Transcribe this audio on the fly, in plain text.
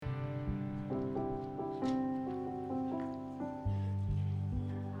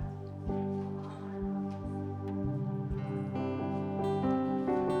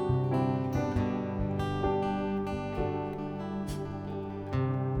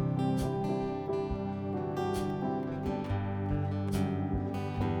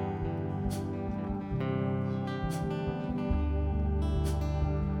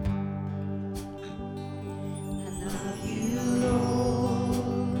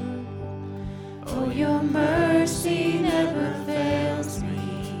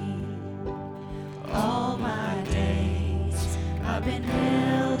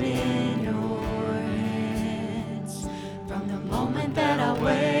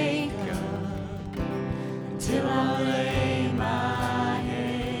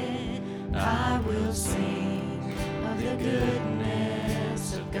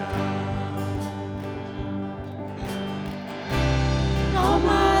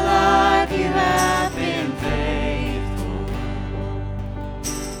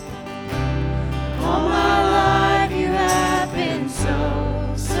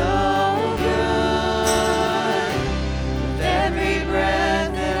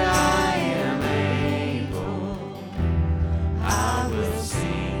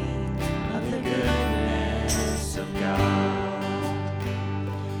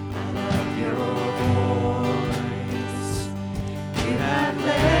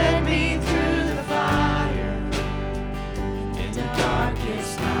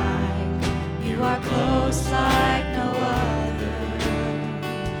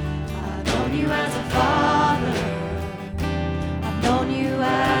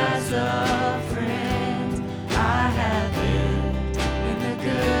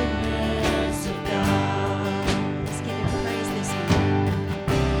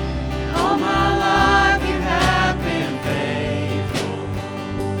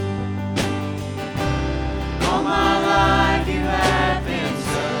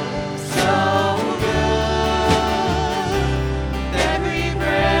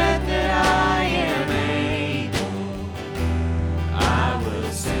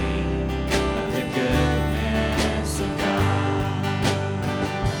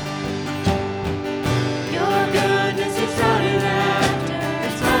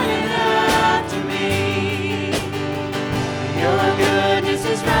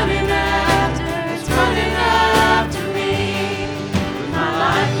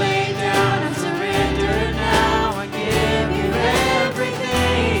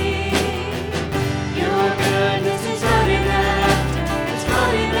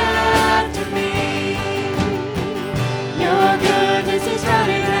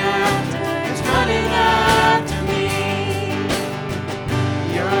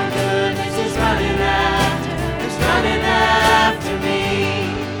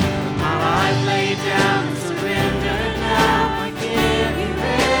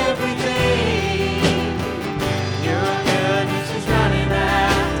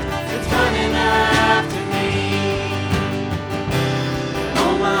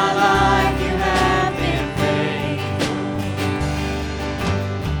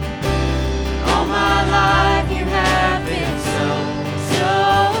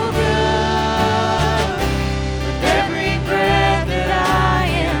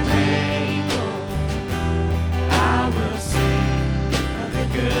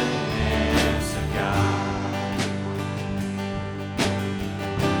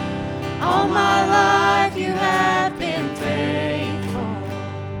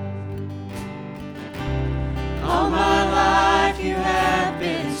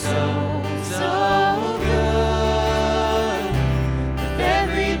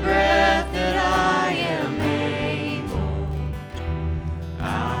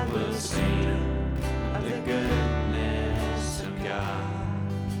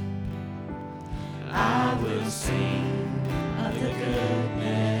sing of the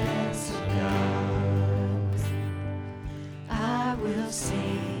goodness of God. I will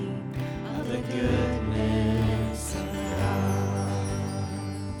sing of the goodness of God.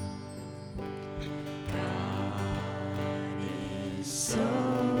 God is so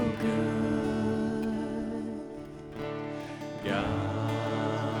good.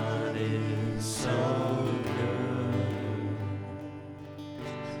 God is so good.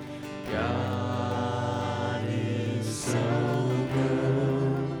 God is so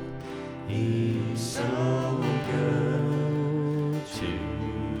good. He's so good to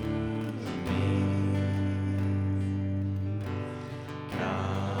me.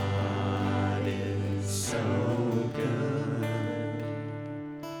 God is so good.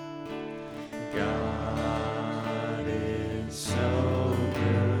 God is so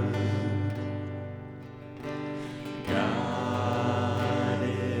good. God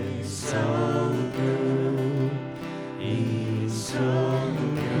is so good. He's so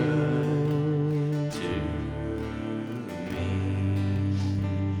good to me.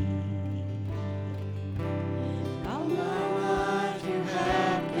 All my life you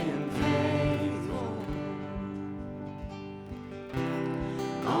have been faithful.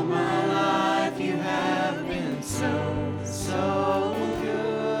 All my life you have been so, so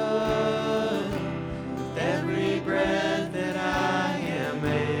good. With every breath that I am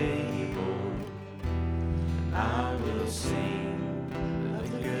able, I will sing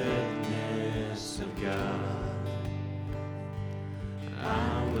of the goodness of God.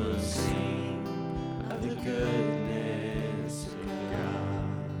 I will sing of the goodness of God.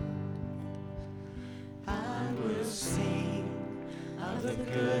 I will sing of the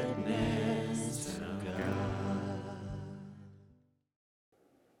goodness of God.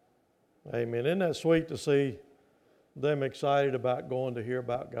 Amen. Isn't that sweet to see them excited about going to hear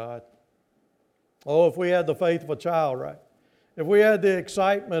about God? Oh, if we had the faith of a child, right? If we had the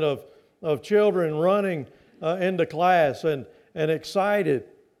excitement of children running into class and excited,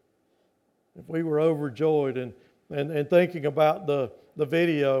 if we were overjoyed and thinking about the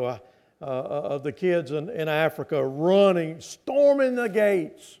video of the kids in Africa running, storming the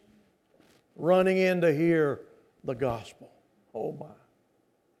gates, running in to hear the gospel. Oh my.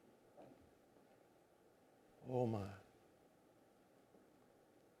 Oh my.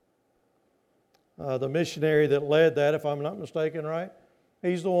 The missionary that led that, if I'm not mistaken, right?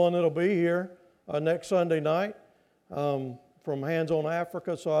 He's the one that'll be here next Sunday night from Hands on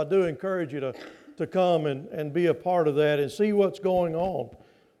Africa. So I do encourage you to come and be a part of that and see what's going on.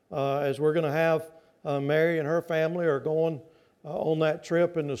 As we're going to have Mary and her family are going on that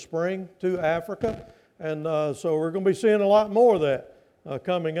trip in the spring to Africa. And so we're going to be seeing a lot more of that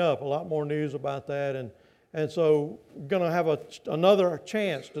coming up, a lot more news about that. And so we're going to have another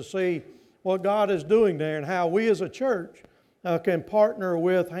chance to see what God is doing there and how we as a church can partner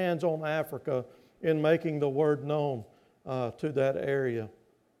with Hands on Africa in making the Word known to that area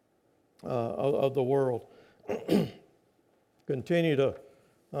of the world. Continue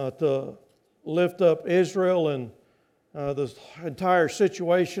to lift up Israel and the entire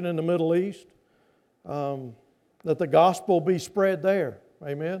situation in the Middle East, that the gospel be spread there.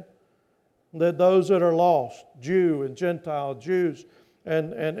 Amen. That those that are lost, Jew and Gentile, Jews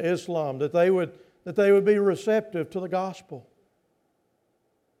and Islam, that they would be receptive to the gospel.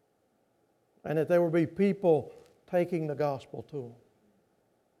 And that there would be people taking the gospel to them.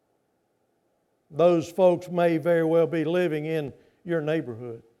 Those folks may very well be living in your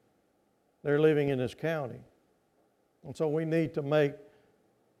neighborhood. They're living in this county. And so we need to make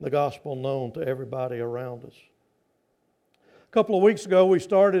the gospel known to everybody around us. A couple of weeks ago, we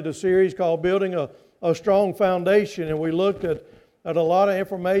started a series called Building a Strong Foundation, and we looked at a lot of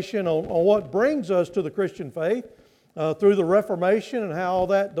information on what brings us to the Christian faith through the Reformation and how all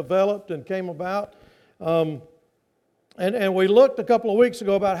that developed and came about. And we looked a couple of weeks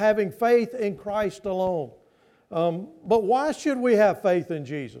ago about having faith in Christ alone. But why should we have faith in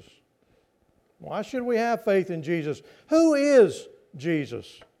Jesus? Why should we have faith in Jesus? Who is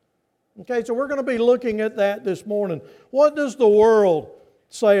Jesus? Okay, so we're going to be looking at that this morning. What does the world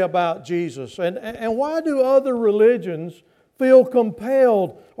say about Jesus? And why do other religions feel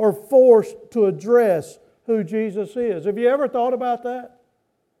compelled or forced to address who Jesus is? Have you ever thought about that?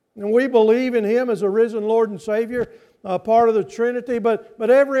 And we believe in Him as a risen Lord and Savior, part of the Trinity, but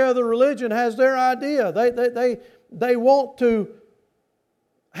every other religion has their idea. They want to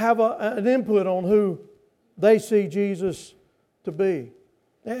have an input on who they see Jesus to be.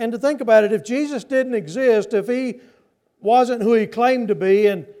 And to think about it, if Jesus didn't exist, if He wasn't who He claimed to be,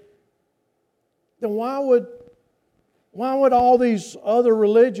 then why would all these other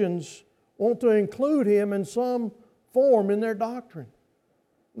religions want to include Him in some form in their doctrine.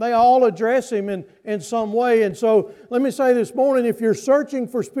 They all address Him in some way. And so let me say this morning, if you're searching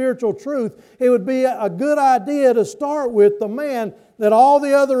for spiritual truth, it would be a good idea to start with the man that all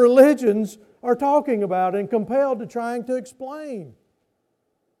the other religions are talking about and compelled to trying to explain.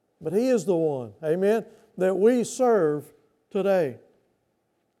 But He is the one, amen, that we serve today.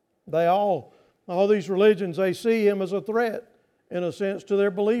 All these religions, they see Him as a threat, in a sense, to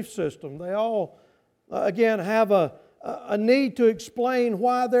their belief system. They all, again, have a need to explain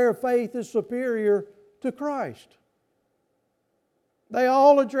why their faith is superior to Christ. They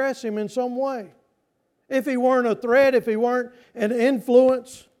all address Him in some way. If He weren't a threat, if He weren't an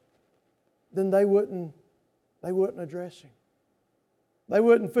influence, then they wouldn't address Him. They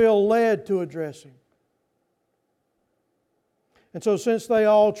wouldn't feel led to address Him. And so since they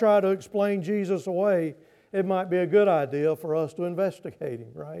all try to explain Jesus away, it might be a good idea for us to investigate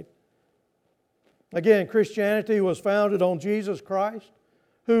Him, right? Again, Christianity was founded on Jesus Christ,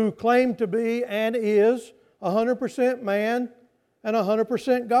 who claimed to be and is 100% man and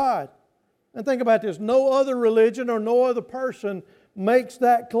 100% God. And think about this, no other religion or no other person makes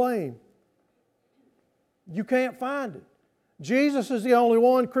that claim. You can't find it. Jesus is the only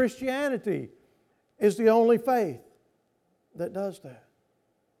one. Christianity is the only faith that does that.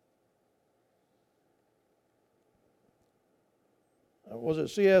 Was it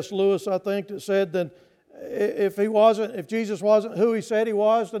C.S. Lewis, I think, that said that if Jesus wasn't who He said He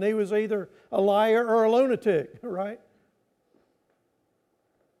was, then He was either a liar or a lunatic, right?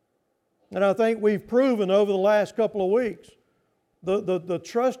 And I think we've proven over the last couple of weeks the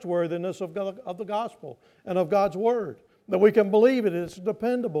trustworthiness of the gospel and of God's Word. That we can believe it, it's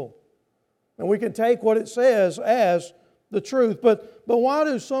dependable. And we can take what it says as the truth. But why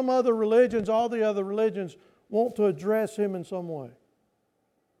do some other religions, all the other religions, want to address Him in some way?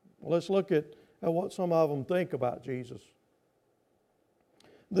 Well, let's look at what some of them think about Jesus.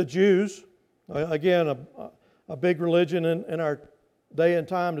 The Jews, again, a big religion in our day and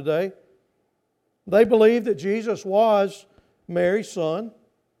time today, they believed that Jesus was Mary's son.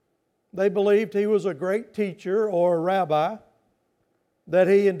 They believed He was a great teacher or a rabbi, that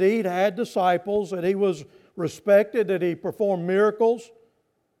He indeed had disciples, that He was respected, that He performed miracles,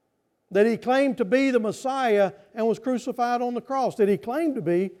 that He claimed to be the Messiah and was crucified on the cross. That He claimed to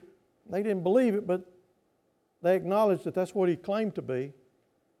be, they didn't believe it, but they acknowledged that that's what He claimed to be.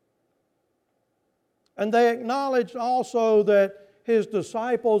 And they acknowledged also that His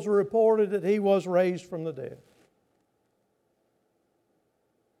disciples reported that He was raised from the dead.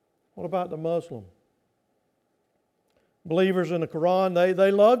 What about the Muslim? Believers in the Quran,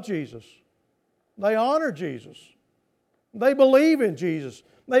 they love Jesus. They honor Jesus. They believe in Jesus.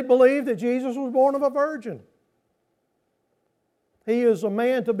 They believe that Jesus was born of a virgin. He is a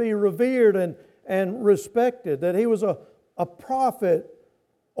man to be revered and respected, that He was a prophet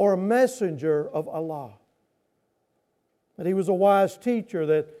or a messenger of Allah. That He was a wise teacher,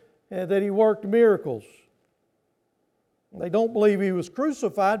 that He worked miracles. They don't believe He was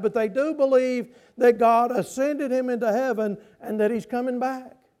crucified, but they do believe that God ascended Him into heaven and that He's coming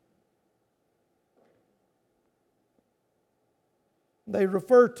back. They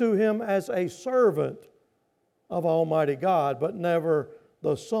refer to Him as a servant of Almighty God, but never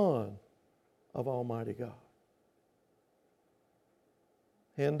the Son of Almighty God.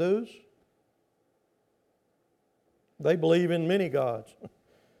 Hindus, they believe in many gods.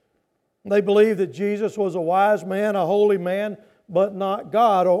 They believe that Jesus was a wise man, a holy man, but not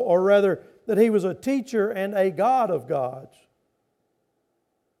God, or rather that He was a teacher and a God of gods.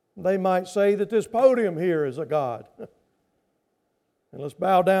 They might say that this podium here is a God. And let's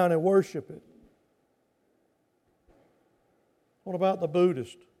bow down and worship it. What about the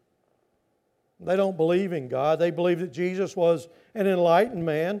Buddhist? They don't believe in God. They believe that Jesus was an enlightened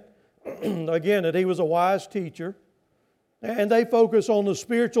man. Again, that He was a wise teacher. And they focus on the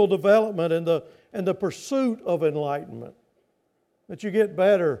spiritual development and the pursuit of enlightenment. That you get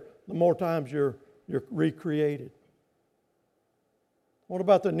better the more times you're recreated. What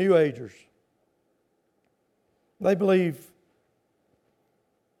about the New Agers? They believe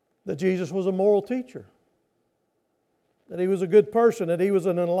that Jesus was a moral teacher. That He was a good person, that He was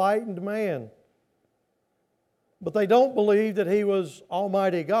an enlightened man. But they don't believe that He was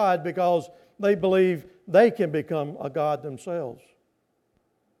Almighty God because they believe they can become a God themselves.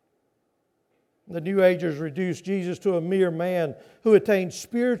 The New Agers reduced Jesus to a mere man who attained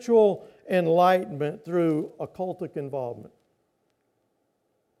spiritual enlightenment through occultic involvement.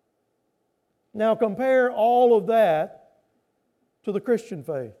 Now compare all of that to the Christian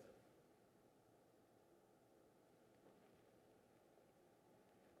faith.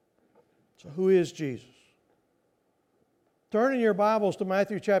 So who is Jesus? Turn in your Bibles to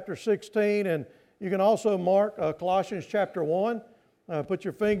Matthew chapter 16, and you can also mark Colossians chapter 1. Put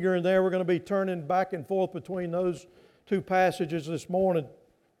your finger in there. We're going to be turning back and forth between those two passages this morning.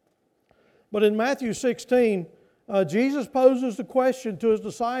 But in Matthew 16, Jesus poses the question to His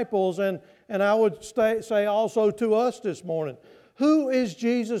disciples, and I would say also to us this morning, who is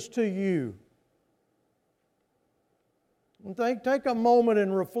Jesus to you? And take a moment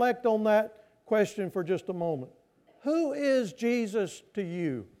and reflect on that question for just a moment. Who is Jesus to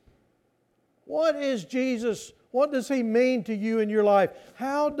you? What is Jesus? What does He mean to you in your life?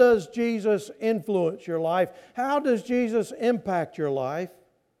 How does Jesus influence your life? How does Jesus impact your life?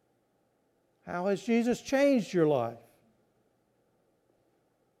 How has Jesus changed your life?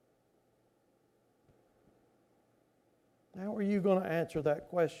 How are you going to answer that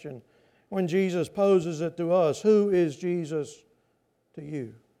question when Jesus poses it to us? Who is Jesus to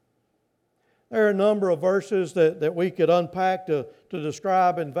you? There are a number of verses that we could unpack to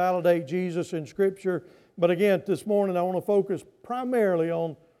describe and validate Jesus in Scripture. But again, this morning I want to focus primarily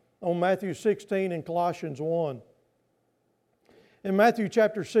on Matthew 16 and Colossians 1. In Matthew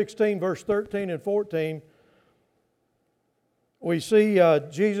chapter 16, verse 13 and 14, we see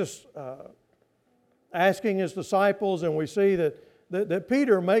Jesus asking His disciples, and we see that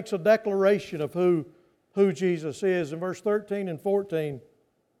Peter makes a declaration of who Jesus is. In verse 13 and 14, it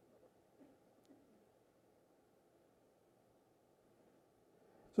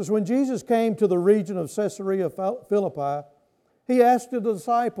says, when Jesus came to the region of Caesarea Philippi, He asked the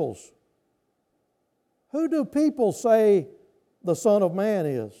disciples, who do people say the Son of Man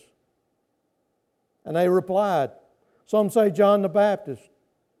is? And they replied, some say John the Baptist,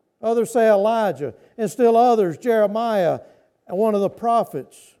 others say Elijah, and still others Jeremiah and one of the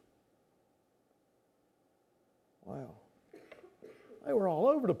prophets. Wow. They were all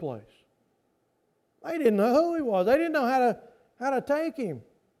over the place. They didn't know who He was. They didn't know how to take Him.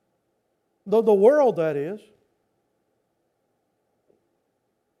 The world, that is.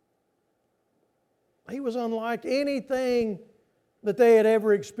 He was unlike anything that they had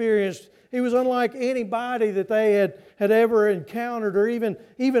ever experienced. He was unlike anybody that they had ever encountered or even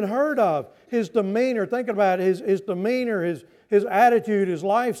heard of. His demeanor, thinking about it, his demeanor, his attitude, his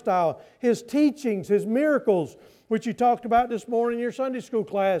lifestyle, His teachings, His miracles, which you talked about this morning in your Sunday school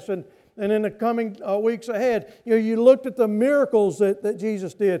class and in the coming weeks ahead. You looked at the miracles that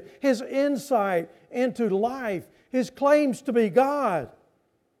Jesus did, His insight into life, His claims to be God.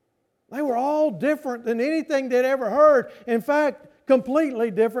 They were all different than anything they'd ever heard. In fact, completely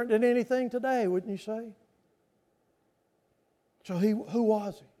different than anything today, wouldn't you say? So who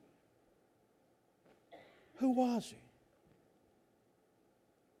was He? Who was He?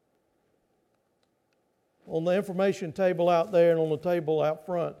 On the information table out there and on the table out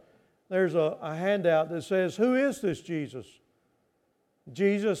front, there's a handout that says, who is this Jesus?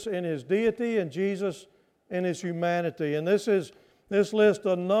 Jesus in His deity and Jesus in His humanity. And this lists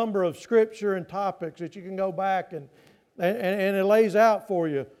a number of scripture and topics that you can go back and it lays out for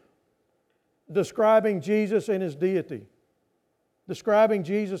you, describing Jesus in His deity, describing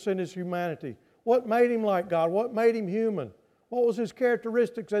Jesus in His humanity. What made Him like God? What made Him human? What was His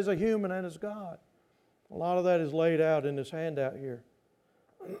characteristics as a human and as God? A lot of that is laid out in this handout here.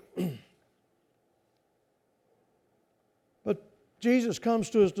 But Jesus comes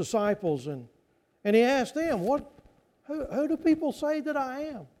to His disciples and He asks them, who do people say that I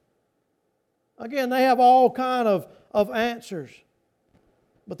am? Again, they have all kind of answers.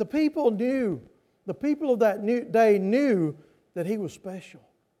 But the people of that day knew that He was special.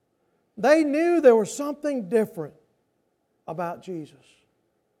 They knew there was something different about Jesus.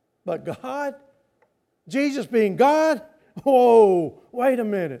 But God, Jesus being God, whoa, wait a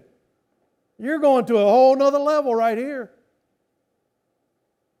minute. You're going to a whole nother level right here.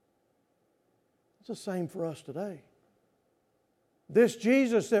 It's the same for us today. This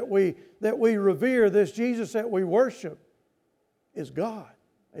Jesus that we revere, this Jesus that we worship, is God.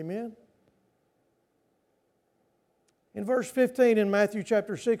 Amen? In verse 15 in Matthew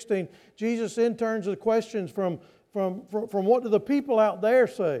chapter 16, Jesus then turns the questions from what do the people out there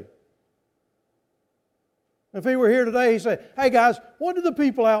say? If He were here today, He'd say, hey guys, what do the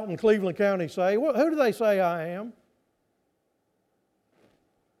people out in Cleveland County say? Who do they say I am?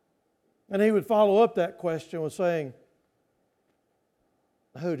 And He would follow up that question with saying,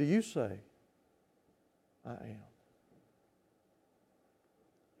 who do you say I am?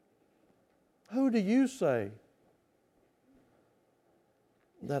 Who do you say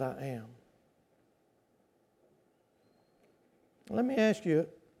that I am? Let me ask you,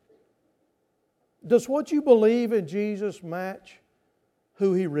 does what you believe in Jesus match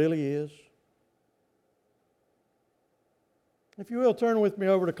who He really is? If you will, turn with me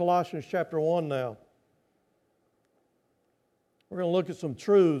over to Colossians chapter 1 now. We're going to look at some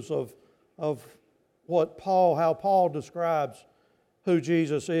truths of how Paul describes who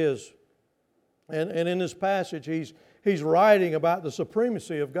Jesus is. And in this passage, he's writing about the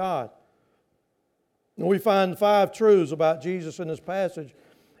supremacy of God. And we find 5 truths about Jesus in this passage.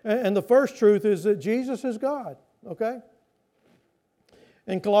 And the first truth is that Jesus is God, okay?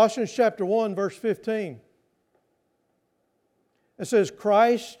 In Colossians chapter 1, verse 15, it says,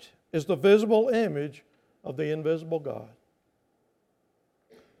 Christ is the visible image of the invisible God.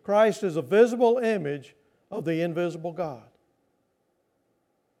 Christ is a visible image of the invisible God.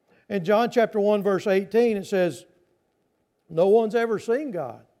 In John chapter 1, verse 18, it says, no one's ever seen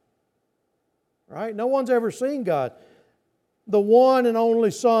God. Right? No one's ever seen God. The one and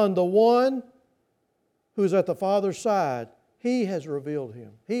only Son, the one who's at the Father's side, He has revealed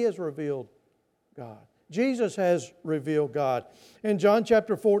Him. He has revealed God. Jesus has revealed God. In John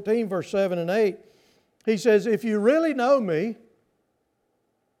chapter 14, verse 7 and 8, He says, if you really know me,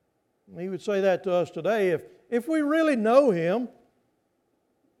 He would say that to us today, if we really know Him,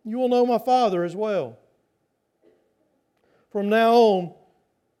 you will know my Father as well. From now on,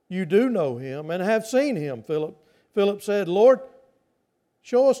 you do know Him and have seen Him. Philip said, Lord,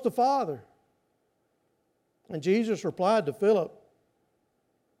 show us the Father. And Jesus replied to Philip,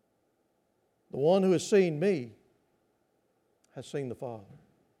 the one who has seen me has seen the Father.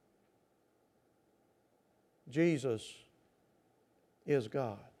 Jesus is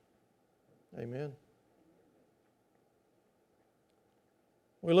God. Amen.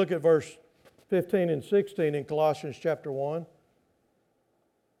 We look at verse 15 and 16 in Colossians chapter 1.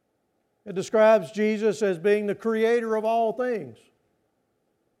 It describes Jesus as being the creator of all things.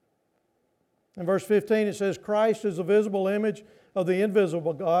 In verse 15 it says, Christ is the visible image of the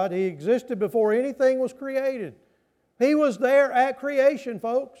invisible God. He existed before anything was created. He was there at creation,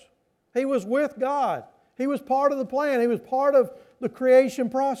 folks. He was with God. He was part of the plan. He was part of the creation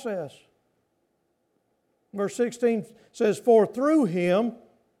process. Verse 16 says, for through Him,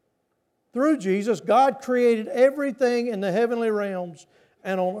 through Jesus, God created everything in the heavenly realms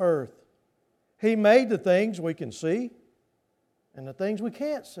and on earth. He made the things we can see and the things we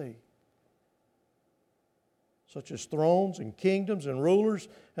can't see, such as thrones and kingdoms and rulers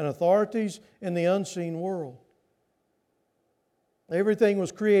and authorities in the unseen world. Everything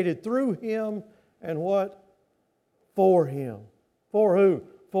was created through Him and what? For Him. For who?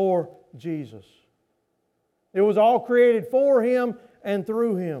 For Jesus. It was all created for Him and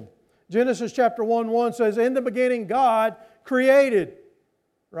through Him. Genesis chapter 1:1 says, in the beginning God created.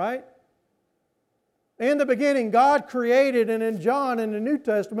 Right? In the beginning God created, and in John in the New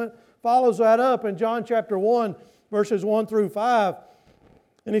Testament follows that up in John chapter 1 verses 1 through 5.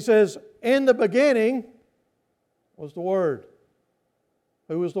 And he says, in the beginning was the Word.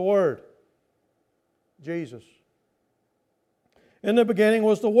 Who was the Word? Jesus. In the beginning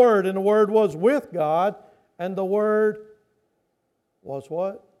was the Word, and the Word was with God, and the Word was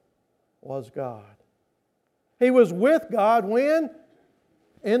what? Was God. He was with God when?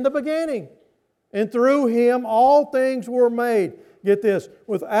 In the beginning. And through Him all things were made. Get this,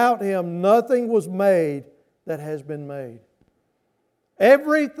 without Him nothing was made that has been made.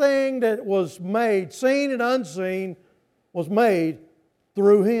 Everything that was made, seen and unseen, was made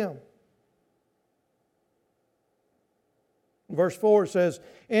through Him. Verse 4 says,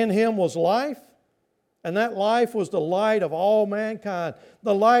 in Him was life, and that life was the light of all mankind.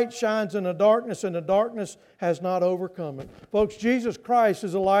 The light shines in the darkness, and the darkness has not overcome it. Folks, Jesus Christ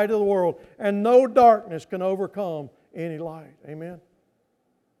is the light of the world, and no darkness can overcome any light. Amen?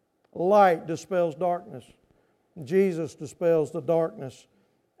 Light dispels darkness. Jesus dispels the darkness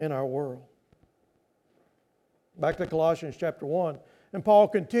in our world. Back to Colossians chapter 1. And Paul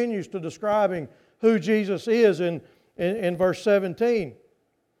continues to describing who Jesus is in verse 17.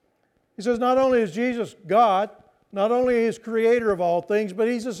 He says, not only is Jesus God, not only is He creator of all things, but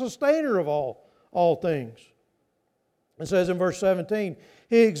He's a sustainer of all things. It says in verse 17,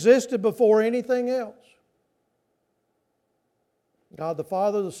 He existed before anything else. God the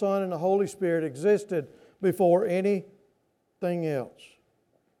Father, the Son, and the Holy Spirit existed before anything else.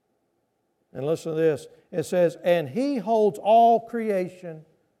 And listen to this. It says, and He holds all creation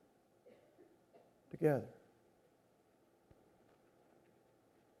together.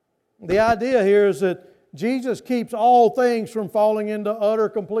 The idea here is that Jesus keeps all things from falling into utter,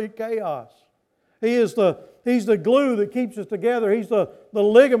 complete chaos. He's the glue that keeps us together. He's the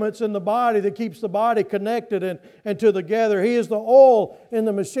ligaments in the body that keeps the body connected and together. He is the oil in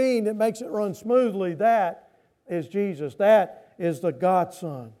the machine that makes it run smoothly. That is Jesus. That is the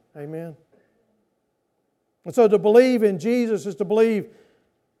God-Son. Amen. And so to believe in Jesus is to believe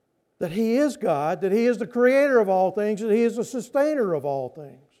that He is God, that He is the creator of all things, that He is the sustainer of all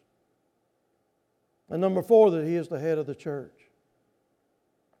things. And number 4, that He is the head of the church.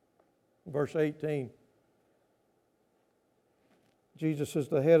 Verse 18. Jesus is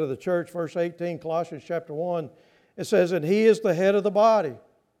the head of the church. Verse 18, Colossians chapter 1, it says, and He is the head of the body,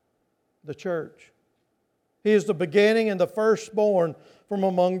 the church. He is the beginning and the firstborn from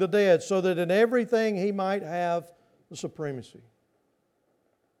among the dead, so that in everything He might have the supremacy.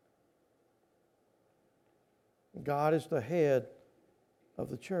 God is the head of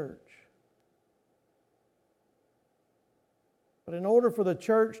the church. But in order for the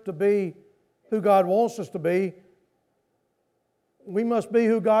church to be who God wants us to be, we must be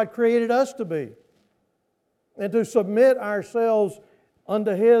who God created us to be, and to submit ourselves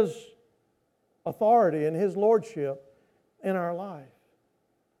unto His authority and His lordship in our life.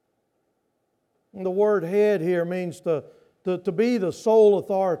 And the word head here means to be the sole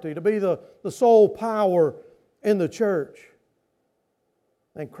authority, to be the sole power in the church.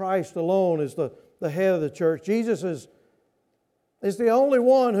 And Christ alone is the head of the church. Jesus is the only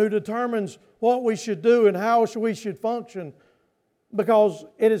one who determines what we should do and how we should function, because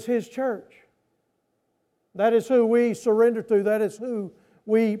it is His church. That is who we surrender to. That is who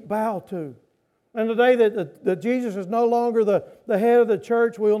we bow to. And the day that Jesus is no longer the head of the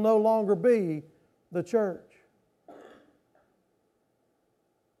church, we will no longer be the church.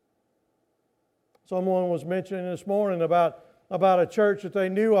 Someone was mentioning this morning about a church that they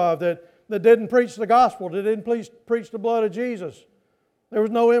knew of that didn't preach the gospel, that didn't preach the blood of Jesus. There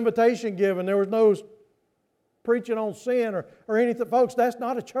was no invitation given. There was no preaching on sin or anything. Folks, that's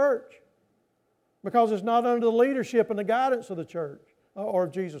not a church, because it's not under the leadership and the guidance of the church or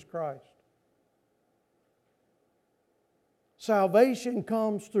of Jesus Christ. Salvation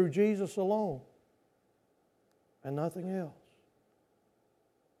comes through Jesus alone and nothing else.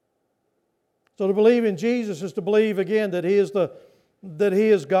 So to believe in Jesus is to believe again that He is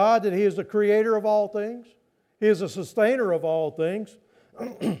God, that He is the creator of all things, He is the sustainer of all things,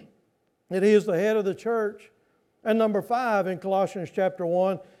 that He is the head of the church. And number 5 in Colossians chapter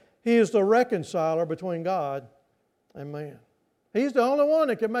 1, He is the reconciler between God and man. He's the only one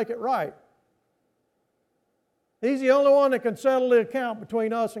that can make it right. He's the only one that can settle the account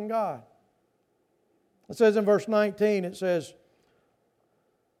between us and God. It says in verse 19, it says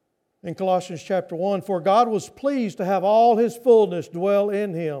in Colossians chapter 1, for God was pleased to have all His fullness dwell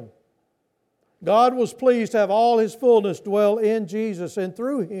in Him. God was pleased to have all His fullness dwell in Jesus, and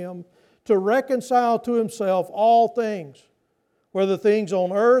through Him to reconcile to Himself all things, whether things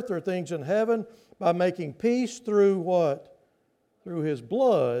on earth or things in heaven, by making peace through what? Through His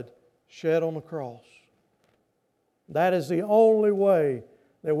blood shed on the cross. That is the only way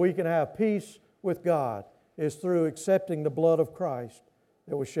that we can have peace with God, is through accepting the blood of Christ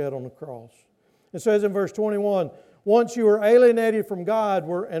that was shed on the cross. It says in verse 21, once you were alienated from God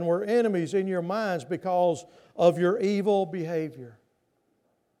and were enemies in your minds because of your evil behavior.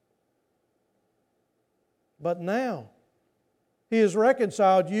 But now He has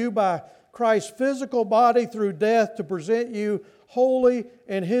reconciled you by Christ's physical body through death to present you holy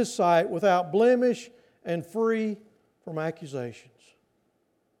in His sight, without blemish and free from accusations.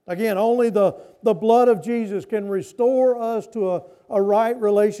 Again, only the blood of Jesus can restore us to a right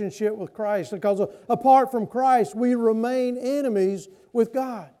relationship with Christ, because apart from Christ, we remain enemies with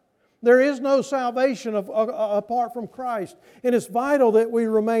God. There is no salvation apart from Christ. And it's vital that we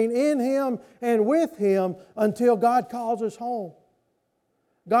remain in Him and with Him until God calls us home.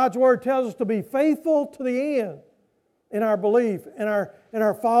 God's Word tells us to be faithful to the end in our belief, in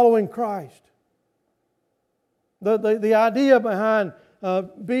our following Christ. The idea behind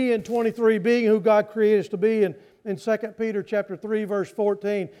being 23, being who God created us to be, in 2 Peter chapter 3, verse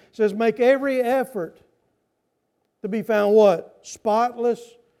 14, says, make every effort to be found what? Spotless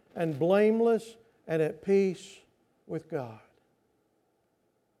and blameless and at peace with God.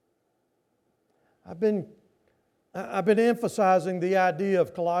 I've been emphasizing the idea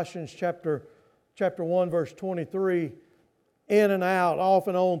of Colossians chapter 1, verse 23, in and out, off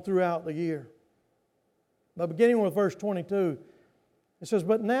and on throughout the year. But beginning with verse 22, it says,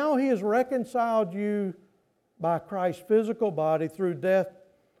 but now He has reconciled you by Christ's physical body through death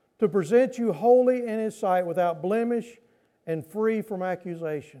to present you holy in His sight, without blemish and free from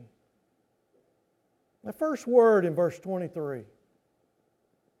accusation. The first word in verse 23,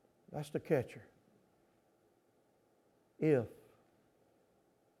 that's the catcher. If.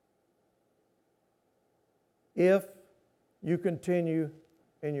 If you continue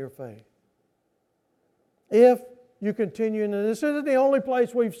in your faith. If you continue. And this isn't the only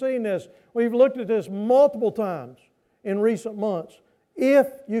place we've seen this. We've looked at this multiple times in recent months. If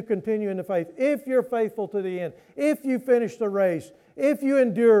you continue in the faith, if you're faithful to the end, if you finish the race, if you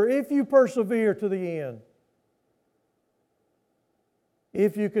endure, if you persevere to the end,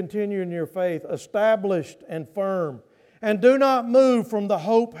 if you continue in your faith, established and firm, and do not move from the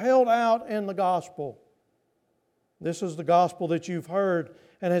hope held out in the gospel. This is the gospel that you've heard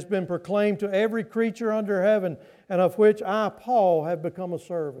and has been proclaimed to every creature under heaven, and of which I, Paul, have become a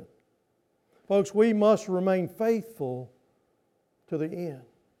servant. Folks, we must remain faithful to the end.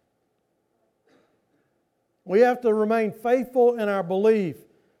 We have to remain faithful in our belief,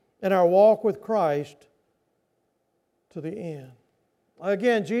 in our walk with Christ to the end.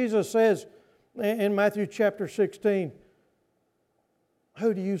 Again, Jesus says in Matthew chapter 16,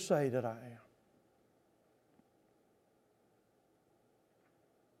 "Who do you say that I am?"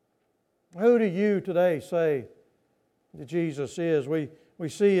 Who do you today say that Jesus is? We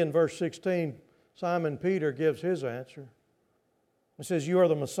see in verse 16, Simon Peter gives his answer. He says, "You are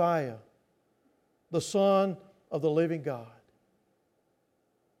the Messiah, the Son of the living God."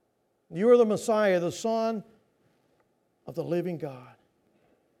 You are the Messiah, the Son of the living God.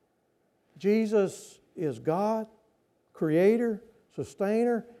 Jesus is God, Creator,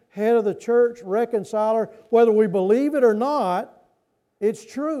 Sustainer, Head of the church, Reconciler. Whether we believe it or not, it's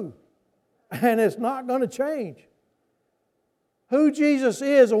true. And it's not going to change. Who Jesus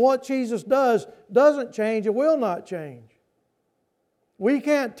is and what Jesus does doesn't change and will not change. We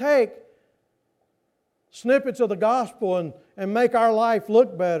can't take snippets of the gospel and make our life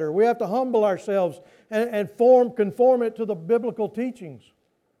look better. We have to humble ourselves and conform it to the biblical teachings.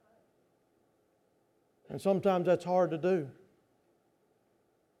 And sometimes that's hard to do.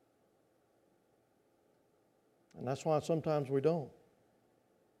 And that's why sometimes we don't.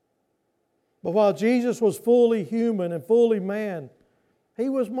 But while Jesus was fully human and fully man, He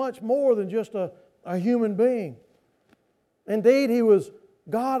was much more than just a human being. Indeed, He was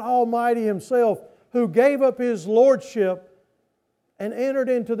God Almighty Himself, who gave up His lordship and entered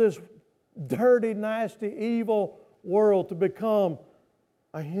into this dirty, nasty, evil world to become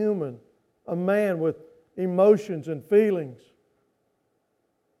a human, a man with emotions and feelings,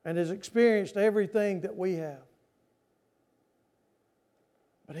 and has experienced everything that we have.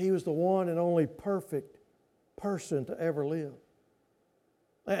 But He was the one and only perfect person to ever live.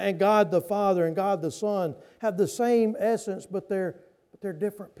 And God the Father and God the Son have the same essence, but they're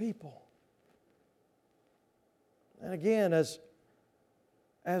different people. And again, as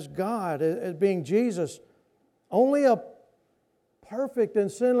God, as being Jesus, only a perfect and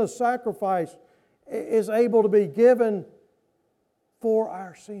sinless sacrifice is able to be given for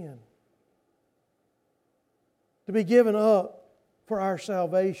our sin, to be given up for our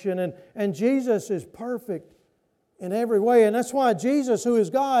salvation. And Jesus is perfect in every way. And that's why Jesus, who is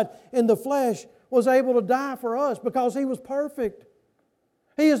God in the flesh, was able to die for us, because He was perfect.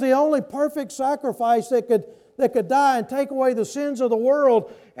 He is the only perfect sacrifice that could die and take away the sins of the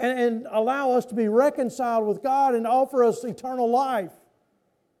world and allow us to be reconciled with God and offer us eternal life.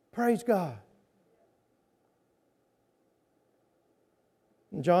 Praise God.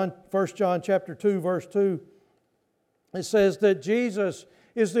 In 1 John chapter 2, verse 2, it says that Jesus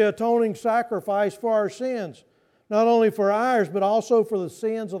is the atoning sacrifice for our sins, not only for ours, but also for the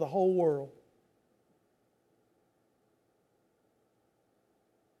sins of the whole world.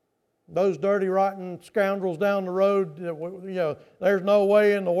 Those dirty, rotten scoundrels down the road, there's no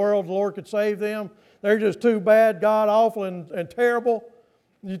way in the world the Lord could save them. They're just too bad, God awful and terrible.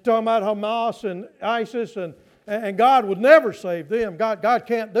 You're talking about Hamas and ISIS, and God would never save them. God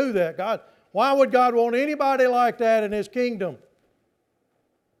can't do that. Why would God want anybody like that in His kingdom?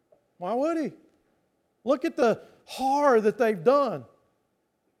 Why would He? Look at the horror that they've done.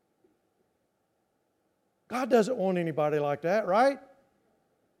 God doesn't want anybody like that, right?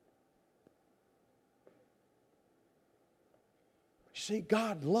 See,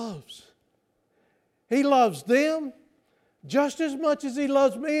 God loves. He loves them just as much as He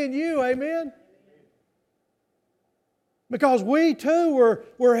loves me and you. Amen? Because we too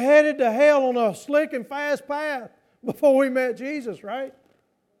were headed to hell on a slick and fast path before we met Jesus, right?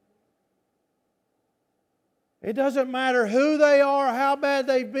 It doesn't matter who they are, how bad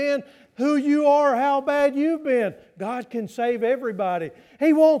they've been, who you are, how bad you've been. God can save everybody.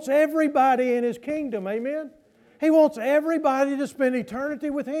 He wants everybody in His kingdom. Amen? He wants everybody to spend eternity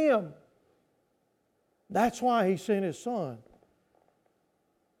with Him. That's why He sent His Son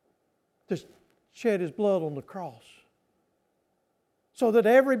to shed His blood on the cross, so that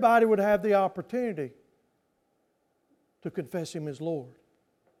everybody would have the opportunity to confess Him as Lord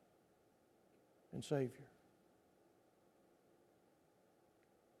and Savior.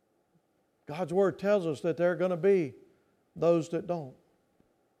 God's Word tells us that there are going to be those that don't.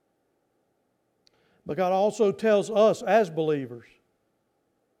 But God also tells us as believers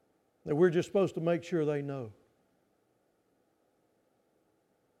that we're just supposed to make sure they know.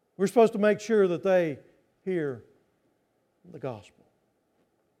 We're supposed to make sure that they hear the gospel.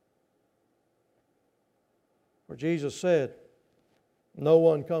 For Jesus said, "No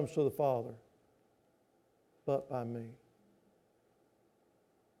one comes to the Father but by me."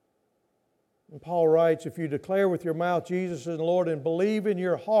 And Paul writes, if you declare with your mouth Jesus is Lord and believe in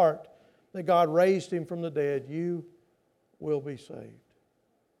your heart that God raised Him from the dead, you will be saved.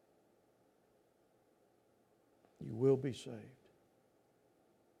 You will be saved.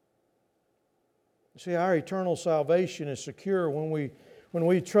 See, our eternal salvation is secure when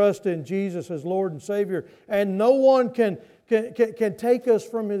we trust in Jesus as Lord and Savior, and no one can take us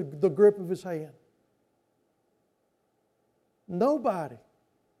from the grip of His hand. Nobody.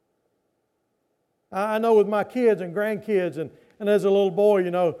 I know with my kids and grandkids, and as a little boy,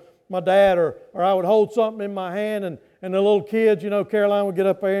 you know, my dad or I would hold something in my hand, and the little kids, you know, Caroline would get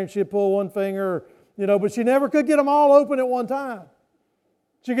up there and she'd pull one finger, you know, but she never could get them all open at one time.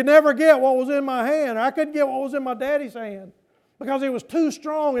 She could never get what was in my hand. I couldn't get what was in my daddy's hand because it was too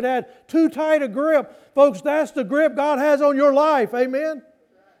strong. It had too tight a grip. Folks, that's the grip God has on your life. Amen?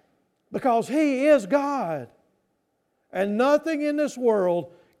 Because He is God. And nothing in this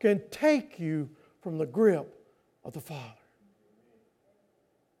world can take you from the grip of the Father.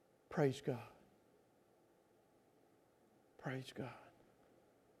 Praise God. Praise God.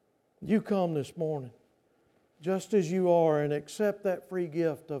 You come this morning just as you are and accept that free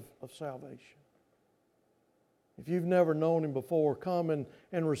gift of salvation. If you've never known Him before, come and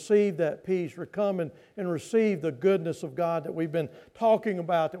receive that peace, or come and receive the goodness of God that we've been talking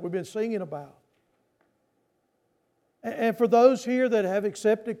about, that we've been singing about. And for those here that have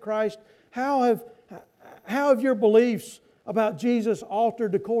accepted Christ, how have your beliefs about Jesus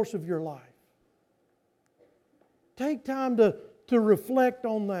altered the course of your life? Take time to reflect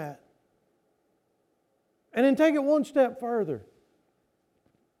on that. And then take it one step further.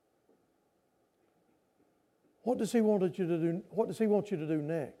 What does He want you to do? What does He want you to do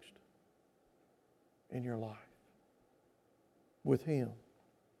next in your life with Him?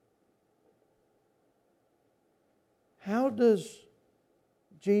 How does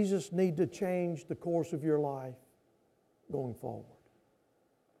Jesus need to change the course of your life going forward?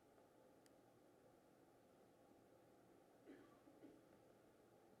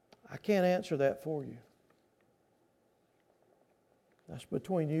 I can't answer that for you. That's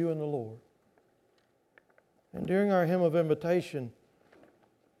between you and the Lord. And during our hymn of invitation,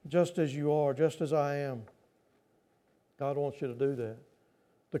 just as you are, just as I am, God wants you to do that.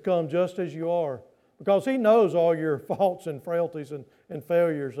 To come just as you are. Because He knows all your faults and frailties and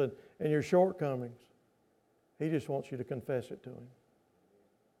failures and your shortcomings. He just wants you to confess it to Him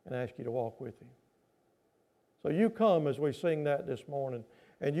and ask you to walk with Him. So you come as we sing that this morning,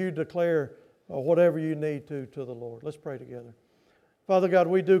 and you declare whatever you need to the Lord. Let's pray together. Father God,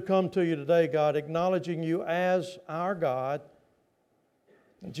 we do come to You today, God, acknowledging You as our God,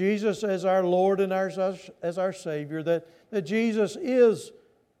 Jesus as our Lord and as our Savior, that Jesus is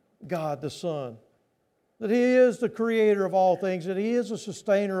God the Son, that He is the Creator of all things, that He is the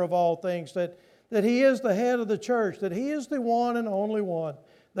sustainer of all things, that He is the head of the church, that He is the one and only one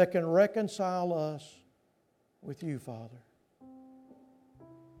that can reconcile us with You, Father.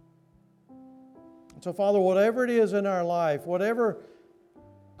 And so, Father, whatever it is in our life, whatever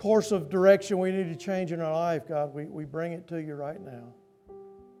course of direction we need to change in our life, God, we bring it to You right now.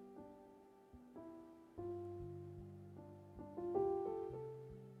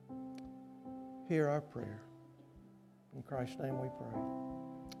 Hear our prayer. In Christ's name we pray.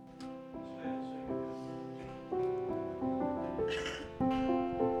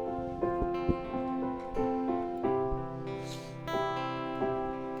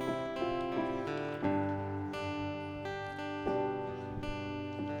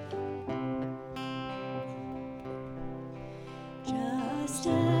 Just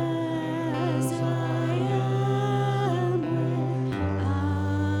as I am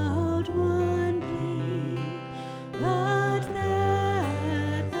without one plea, but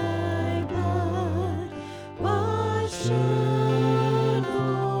that Thy blood was shed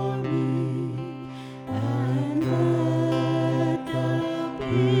for me, and that the